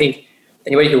 And I think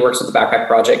anybody who works with the Backpack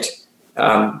Project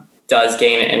does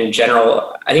gain in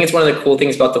general. I think it's one of the cool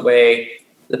things about the way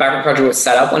the Backpack Project was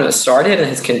set up when it was started and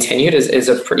has continued is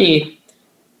a pretty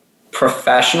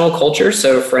professional culture.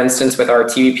 So for instance, with our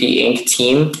TVP Inc.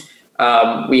 team,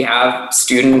 we have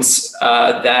students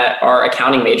that are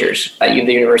accounting majors at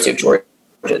the University of Georgia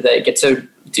that get to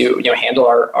handle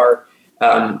our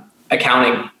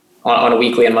accounting on a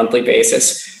weekly and monthly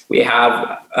basis. We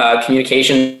have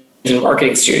communications and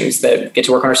marketing students that get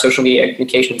to work on our social media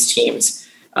communications teams.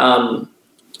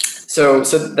 So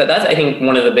that's, I think,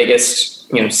 one of the biggest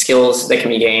skills that can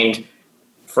be gained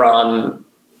from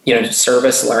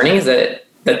service learning is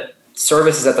that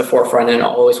service is at the forefront and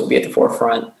always will be at the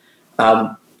forefront.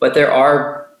 But there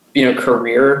are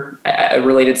career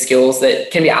related skills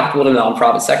that can be applicable to the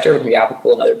nonprofit sector, can be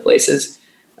applicable in other places.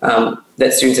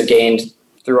 That students have gained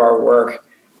through our work.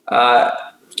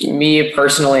 Me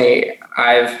personally,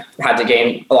 I've had to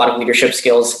gain a lot of leadership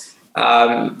skills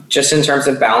just in terms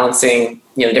of balancing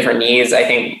different needs. I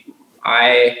think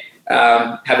I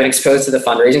have been exposed to the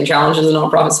fundraising challenges in the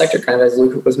nonprofit sector, kind of as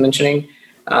Luke was mentioning.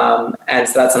 And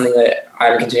so that's something that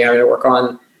I'm continuing to work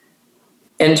on.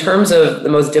 In terms of the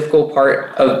most difficult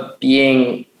part of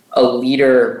being a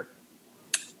leader,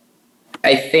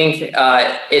 I think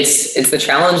it's the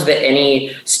challenge that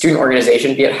any student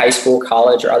organization, be it high school,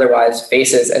 college, or otherwise,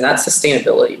 faces, and that's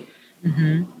sustainability.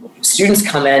 Mm-hmm. Students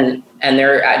come in and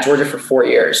they're at Georgia for 4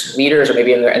 years. Leaders are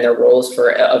maybe in their roles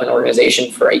of an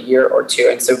organization for a year or two,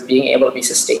 and so being able to be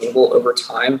sustainable over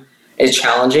time is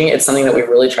challenging. It's something that we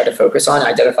really try to focus on,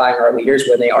 identifying our leaders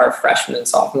when they are freshmen and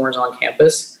sophomores on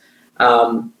campus.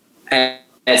 And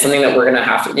it's something that we're going to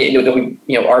have to, that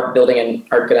we are building and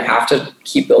are going to have to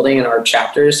keep building in our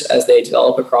chapters as they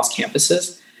develop across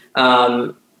campuses.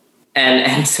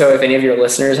 And so if any of your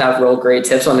listeners have real great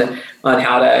tips on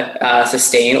how to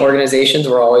sustain organizations,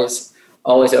 we're always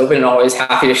always open and always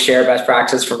happy to share best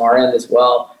practice from our end as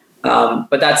well.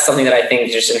 But that's something that I think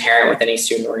is just inherent with any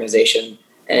student organization,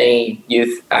 any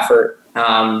youth effort,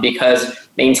 because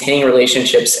maintaining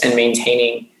relationships and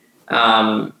maintaining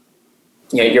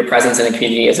your presence in the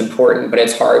community is important, but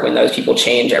it's hard when those people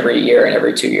change every year and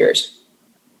every 2 years.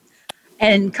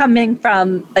 And coming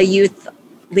from a youth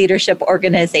leadership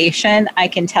organization, I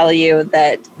can tell you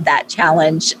that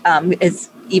challenge is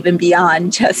even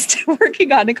beyond just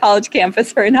working on a college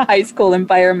campus or in a high school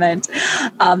environment.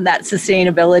 That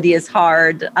sustainability is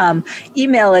hard.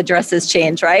 Email addresses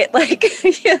change, right? Like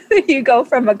you go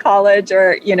from a college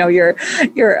or your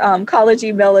college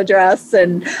email address,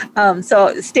 and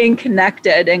so staying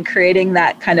connected and creating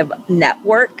that kind of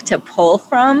network to pull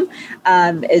from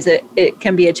it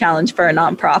can be a challenge for a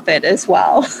nonprofit as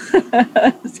well.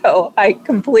 So I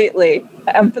completely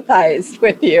empathize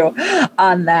with you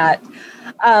on that.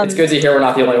 It's good to hear we're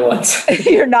not the only ones.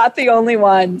 You're not the only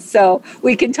one. So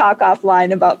we can talk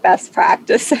offline about best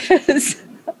practices.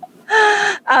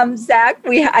 Zach,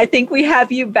 I think we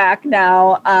have you back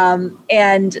now.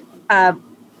 And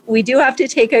we do have to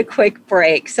take a quick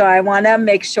break. So I want to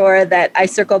make sure that I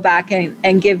circle back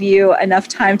and give you enough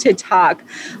time to talk.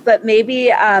 But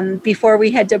maybe before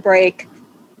we head to break,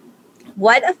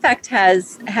 what effect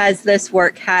has this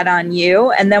work had on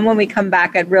you? And then when we come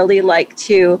back, I'd really like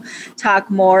to talk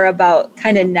more about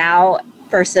kind of now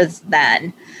versus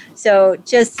then. So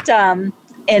just in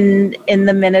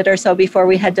the minute or so before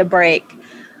we head to break,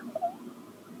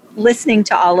 listening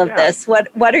to all of this,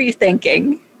 what are you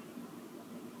thinking?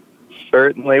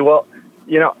 Certainly. Well,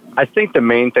 I think the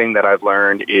main thing that I've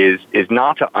learned is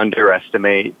not to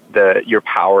underestimate your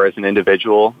power as an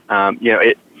individual.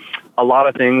 A lot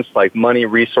of things like money,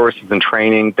 resources, and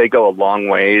training, they go a long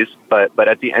ways. But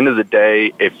at the end of the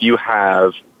day, if you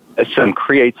have some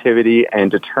creativity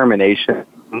and determination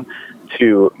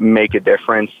to make a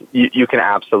difference, you can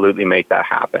absolutely make that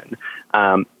happen.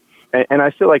 And I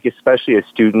feel like, especially as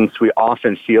students, we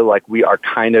often feel like we are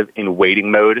kind of in waiting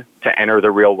mode to enter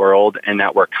the real world, and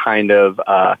that we're kind of,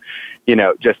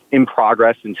 just in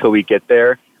progress until we get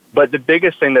there. But the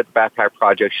biggest thing that the Backpack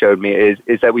Project showed me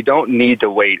is that we don't need to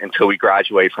wait until we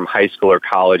graduate from high school or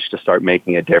college to start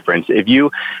making a difference. If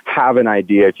you have an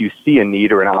idea, if you see a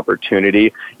need or an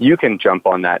opportunity, you can jump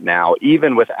on that now.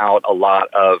 Even without a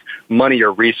lot of money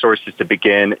or resources to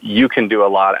begin, you can do a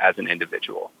lot as an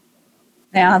individual.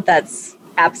 Yeah, that's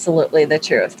absolutely the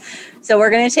truth. So we're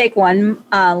going to take one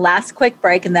last quick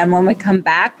break, and then when we come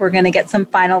back, we're going to get some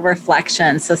final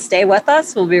reflections. So stay with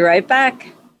us. We'll be right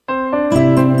back.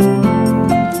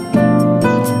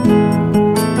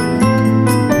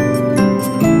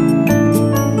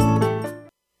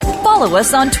 Follow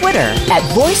us on Twitter at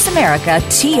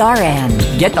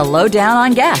VoiceAmericaTRN. Get the lowdown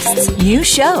on guests, new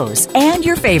shows, and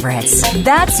your favorites.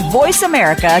 That's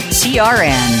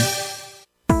VoiceAmericaTRN.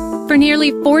 For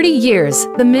nearly 40 years,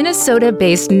 the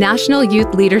Minnesota-based National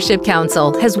Youth Leadership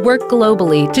Council has worked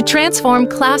globally to transform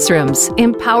classrooms,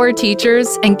 empower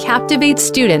teachers, and captivate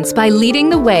students by leading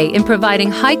the way in providing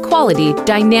high-quality,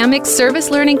 dynamic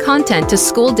service learning content to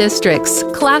school districts,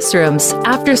 classrooms,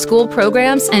 after-school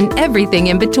programs, and everything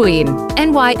in between.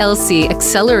 NYLC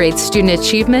accelerates student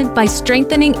achievement by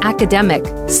strengthening academic,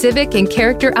 civic, and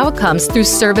character outcomes through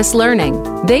service learning.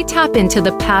 They tap into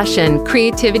the passion,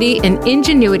 creativity, and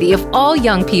ingenuity of all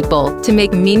young people to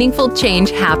make meaningful change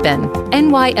happen.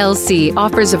 NYLC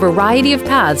offers a variety of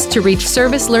paths to reach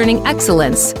service learning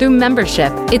excellence through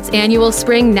membership, its annual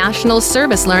Spring National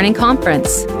Service Learning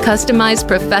Conference, customized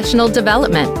professional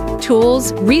development,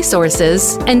 tools,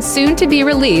 resources, and soon to be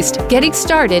released Getting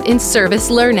Started in Service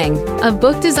Learning, a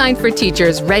book designed for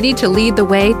teachers ready to lead the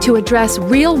way to address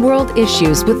real-world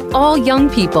issues with all young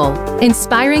people,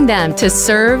 inspiring them to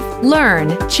serve,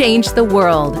 learn, change the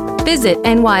world. Visit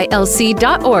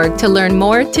nylc.org to learn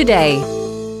more today.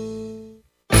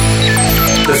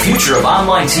 The future of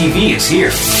online TV is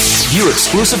here. View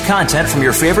exclusive content from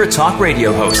your favorite talk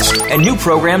radio hosts and new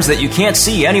programs that you can't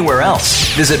see anywhere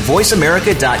else. Visit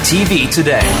voiceamerica.tv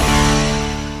today.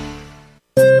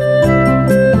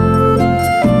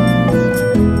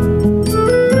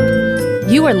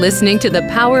 You are listening to The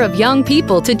Power of Young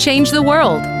People to Change the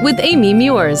World with Amy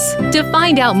Muirs. To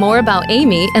find out more about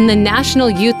Amy and the National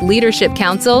Youth Leadership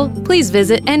Council, please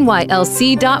visit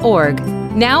nylc.org.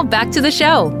 Now back to the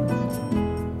show.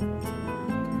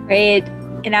 Great.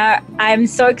 I'm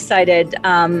so excited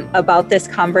about this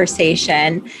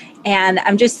conversation. And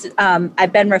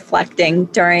I've been reflecting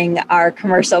during our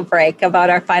commercial break about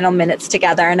our final minutes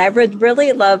together. And I would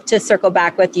really love to circle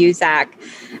back with you, Zach.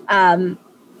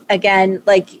 Again,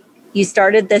 like you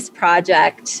started this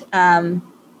project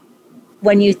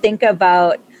when you think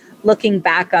about looking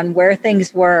back on where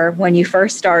things were when you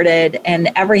first started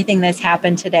and everything that's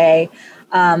happened today,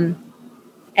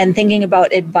 and thinking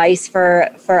about advice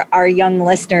for our young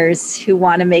listeners who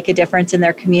want to make a difference in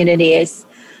their communities,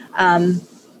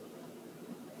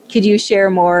 could you share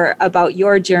more about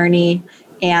your journey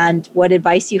and what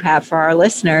advice you have for our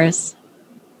listeners?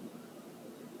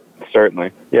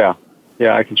 Certainly. Yeah,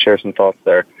 I can share some thoughts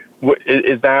there.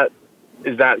 Is that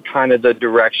kind of the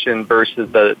direction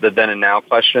versus the then and now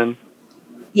question?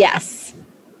 Yes.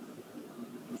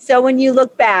 So when you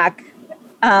look back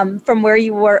from where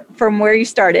you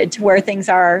started to where things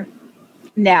are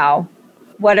now,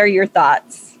 what are your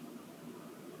thoughts?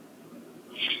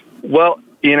 Well,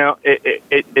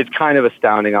 it's kind of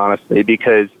astounding, honestly,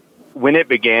 because when it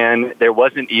began, there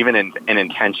wasn't even an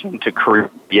intention to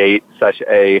create such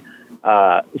a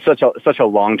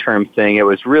long-term thing. It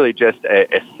was really just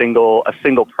a single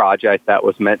project that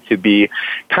was meant to be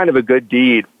kind of a good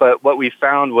deed. But what we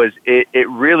found was it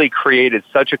really created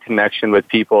such a connection with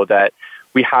people that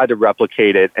we had to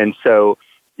replicate it. And so,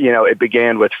 it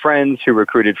began with friends who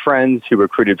recruited friends who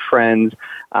recruited friends.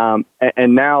 And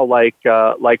now, like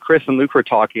Chris and Luke were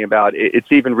talking about,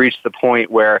 it's even reached the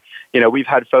point where, we've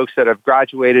had folks that have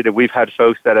graduated and we've had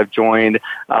folks that have joined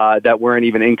that weren't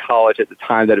even in college at the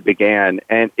time that it began.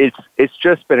 And it's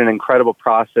just been an incredible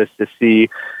process to see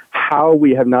how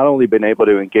we have not only been able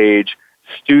to engage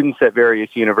students at various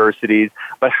universities,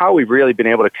 but how we've really been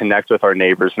able to connect with our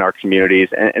neighbors and our communities.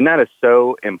 And that is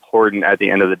so important at the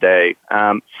end of the day.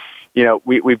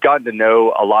 We've gotten to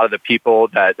know a lot of the people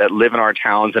that live in our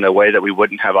towns in a way that we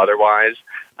wouldn't have otherwise.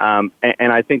 And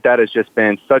I think that has just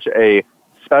been such a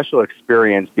special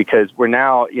experience because we're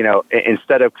now,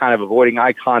 instead of kind of avoiding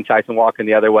eye contact and walking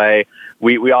the other way,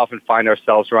 we often find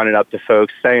ourselves running up to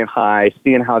folks, saying hi,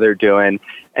 seeing how they're doing.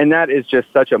 And that is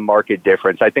just such a marked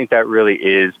difference. I think that really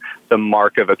is the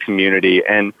mark of a community.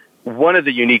 And one of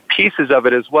the unique pieces of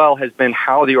it as well has been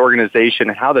how the organization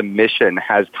and how the mission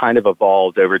has kind of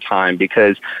evolved over time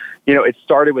because, it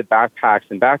started with backpacks,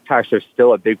 and backpacks are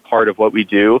still a big part of what we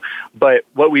do. But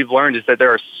what we've learned is that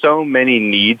there are so many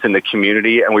needs in the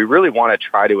community, and we really want to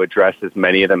try to address as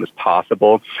many of them as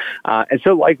possible. And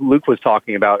so like Luke was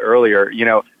talking about earlier,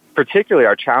 particularly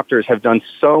our chapters have done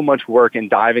so much work in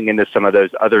diving into some of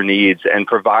those other needs and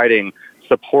providing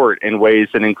support in ways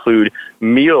that include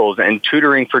meals and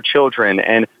tutoring for children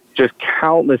and just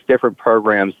countless different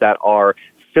programs that are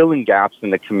filling gaps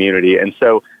in the community. And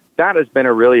so that has been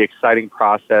a really exciting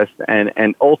process.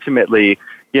 And ultimately,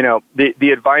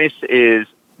 the advice is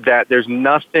that there's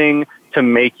nothing to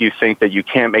make you think that you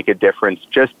can't make a difference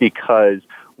just because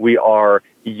we are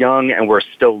young and we're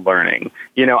still learning.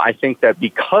 I think that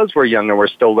because we're young and we're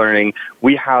still learning,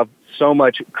 we have so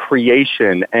much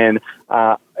creation and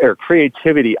or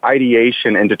creativity,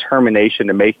 ideation, and determination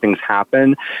to make things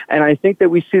happen. And I think that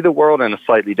we see the world in a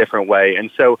slightly different way.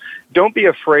 And so don't be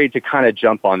afraid to kind of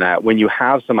jump on that when you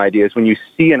have some ideas, when you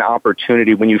see an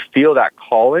opportunity, when you feel that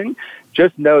calling.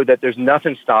 Just know that there's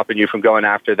nothing stopping you from going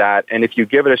after that. And if you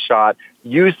give it a shot,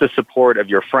 use the support of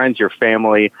your friends, your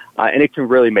family, and it can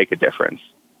really make a difference.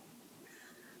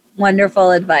 Wonderful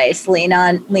advice. Lean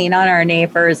on our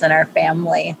neighbors and our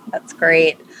family. That's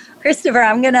great. Christopher,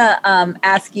 I'm going to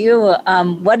ask you,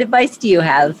 what advice do you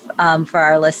have for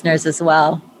our listeners as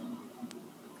well?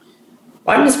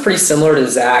 Mine is pretty similar to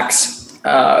Zach's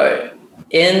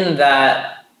in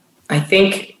that I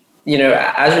think,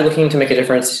 as you're looking to make a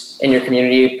difference in your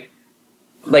community,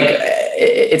 like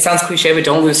it sounds cliche, but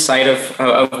don't lose sight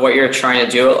of what you're trying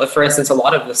to do. For instance, a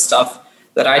lot of the stuff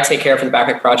that I take care of for the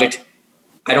Backpack Project,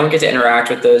 I don't get to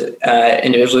interact with those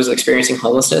individuals experiencing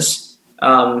homelessness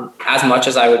as much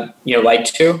as I would, like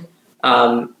to.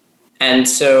 And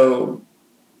so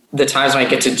the times when I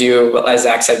get to do, as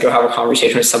Zach said, go have a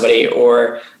conversation with somebody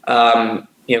or, go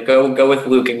with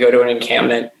Luke and go to an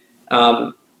encampment.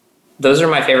 Those are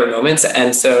my favorite moments.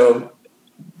 And so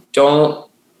don't,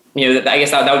 I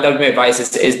guess that would be my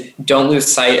advice is don't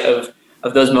lose sight of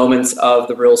those moments of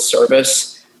the real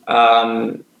service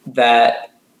that,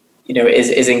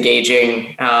 is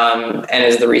engaging and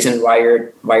is the reason why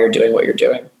you're doing what you're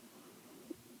doing.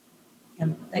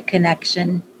 And that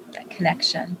connection.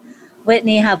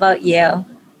 Whitney, how about you?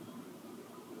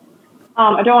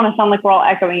 I don't want to sound like we're all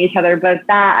echoing each other, but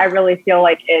that I really feel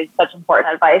like is such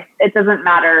important advice. It doesn't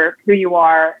matter who you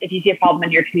are. If you see a problem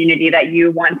in your community that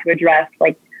you want to address,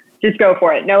 just go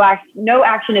for it. No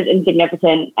action is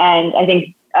insignificant. And I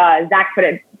think Zach put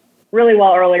it really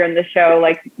well earlier in the show.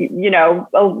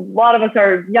 A lot of us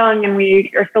are young and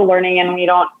we are still learning, and we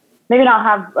maybe not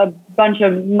have a bunch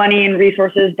of money and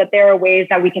resources, but there are ways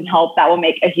that we can help that will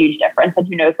make a huge difference, and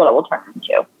who knows what it will turn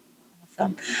into.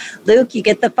 Awesome. Luke, you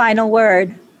get the final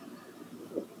word.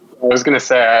 I was going to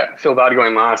say, I feel bad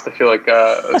going last. I feel like,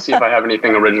 let's see if I have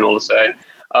anything original to say.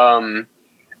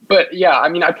 But yeah, I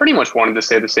mean, I pretty much wanted to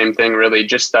say the same thing, really,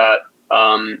 just that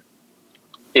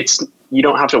you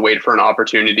don't have to wait for an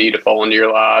opportunity to fall into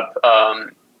your lap.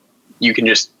 You can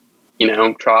just,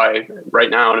 try right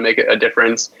now to make a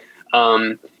difference.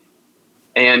 And,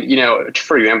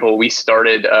 for example, we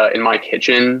started in my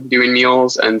kitchen doing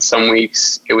meals, and some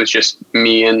weeks it was just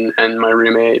me and my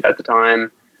roommate at the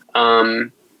time.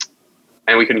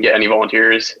 And we couldn't get any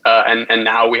volunteers. And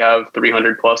now we have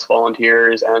 300 plus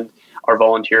volunteers, and our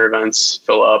volunteer events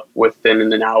fill up within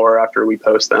an hour after we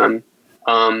post them.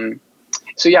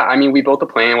 So yeah, I mean, we built a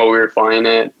plan while we were flying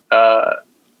it,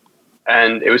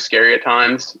 and it was scary at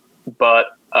times,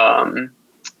 but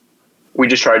we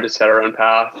just tried to set our own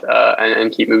path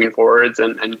and keep moving forwards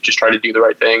and just try to do the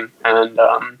right thing. And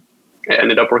it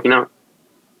ended up working out.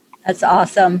 That's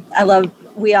awesome. I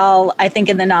think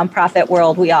in the nonprofit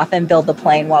world, we often build the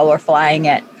plane while we're flying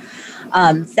it.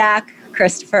 Zach,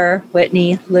 Christopher,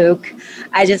 Whitney, Luke,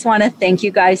 I just want to thank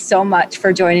you guys so much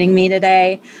for joining me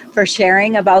today, for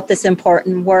sharing about this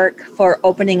important work, for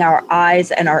opening our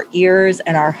eyes and our ears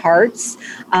and our hearts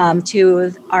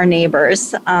to our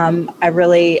neighbors. I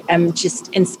really am just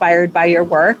inspired by your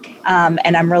work,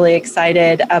 and I'm really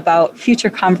excited about future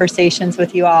conversations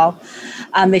with you all.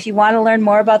 If you want to learn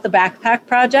more about the Backpack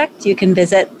Project, you can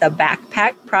visit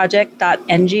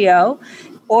thebackpackproject.ngo,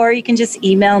 or you can just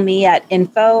email me at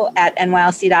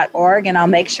info@nylc.org, and I'll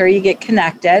make sure you get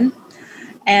connected.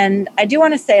 And I do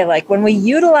want to say, when we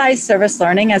utilize service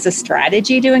learning as a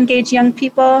strategy to engage young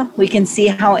people, we can see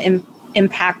how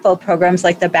impactful programs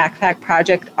like the Backpack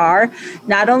Project are,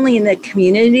 not only in the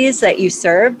communities that you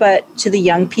serve, but to the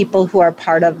young people who are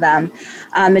part of them.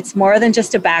 It's more than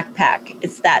just a backpack.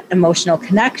 It's that emotional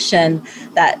connection,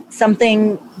 that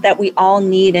something that we all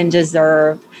need and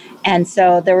deserve. And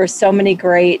so there were so many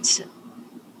great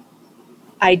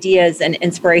ideas and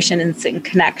inspirations and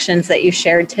connections that you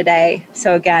shared today.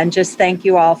 So again, just thank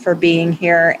you all for being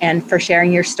here and for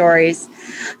sharing your stories.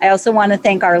 I also want to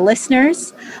thank our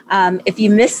listeners. If you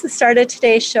missed the start of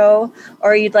today's show,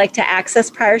 or you'd like to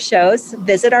access prior shows,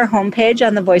 visit our homepage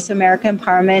on the Voice America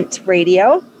Empowerment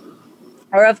Radio.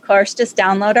 Or, of course, just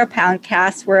download our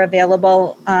podcast. We're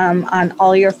available on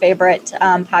all your favorite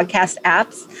podcast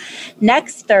apps.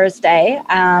 Next Thursday,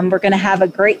 we're going to have a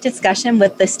great discussion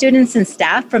with the students and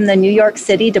staff from the New York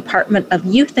City Department of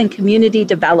Youth and Community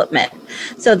Development.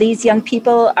 So these young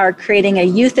people are creating a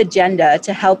youth agenda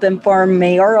to help inform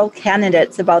mayoral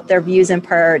candidates about their views and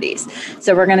priorities.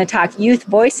 So we're going to talk youth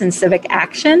voice and civic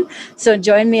action. So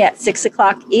join me at 6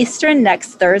 o'clock Eastern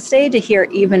next Thursday to hear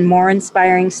even more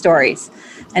inspiring stories.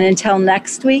 And until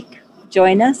next week,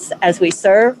 join us as we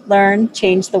serve, learn,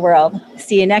 change the world.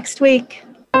 See you next week.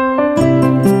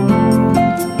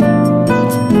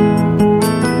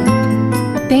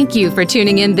 Thank you for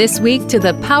tuning in this week to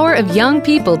The Power of Young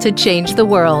People to Change the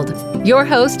World. Your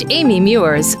host, Amy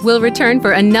Muirs, will return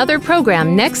for another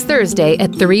program next Thursday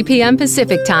at 3 p.m.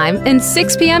 Pacific Time and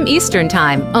 6 p.m. Eastern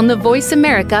Time on the Voice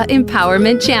America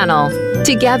Empowerment Channel.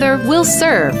 Together, we'll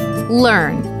serve,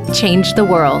 learn, change the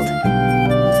world.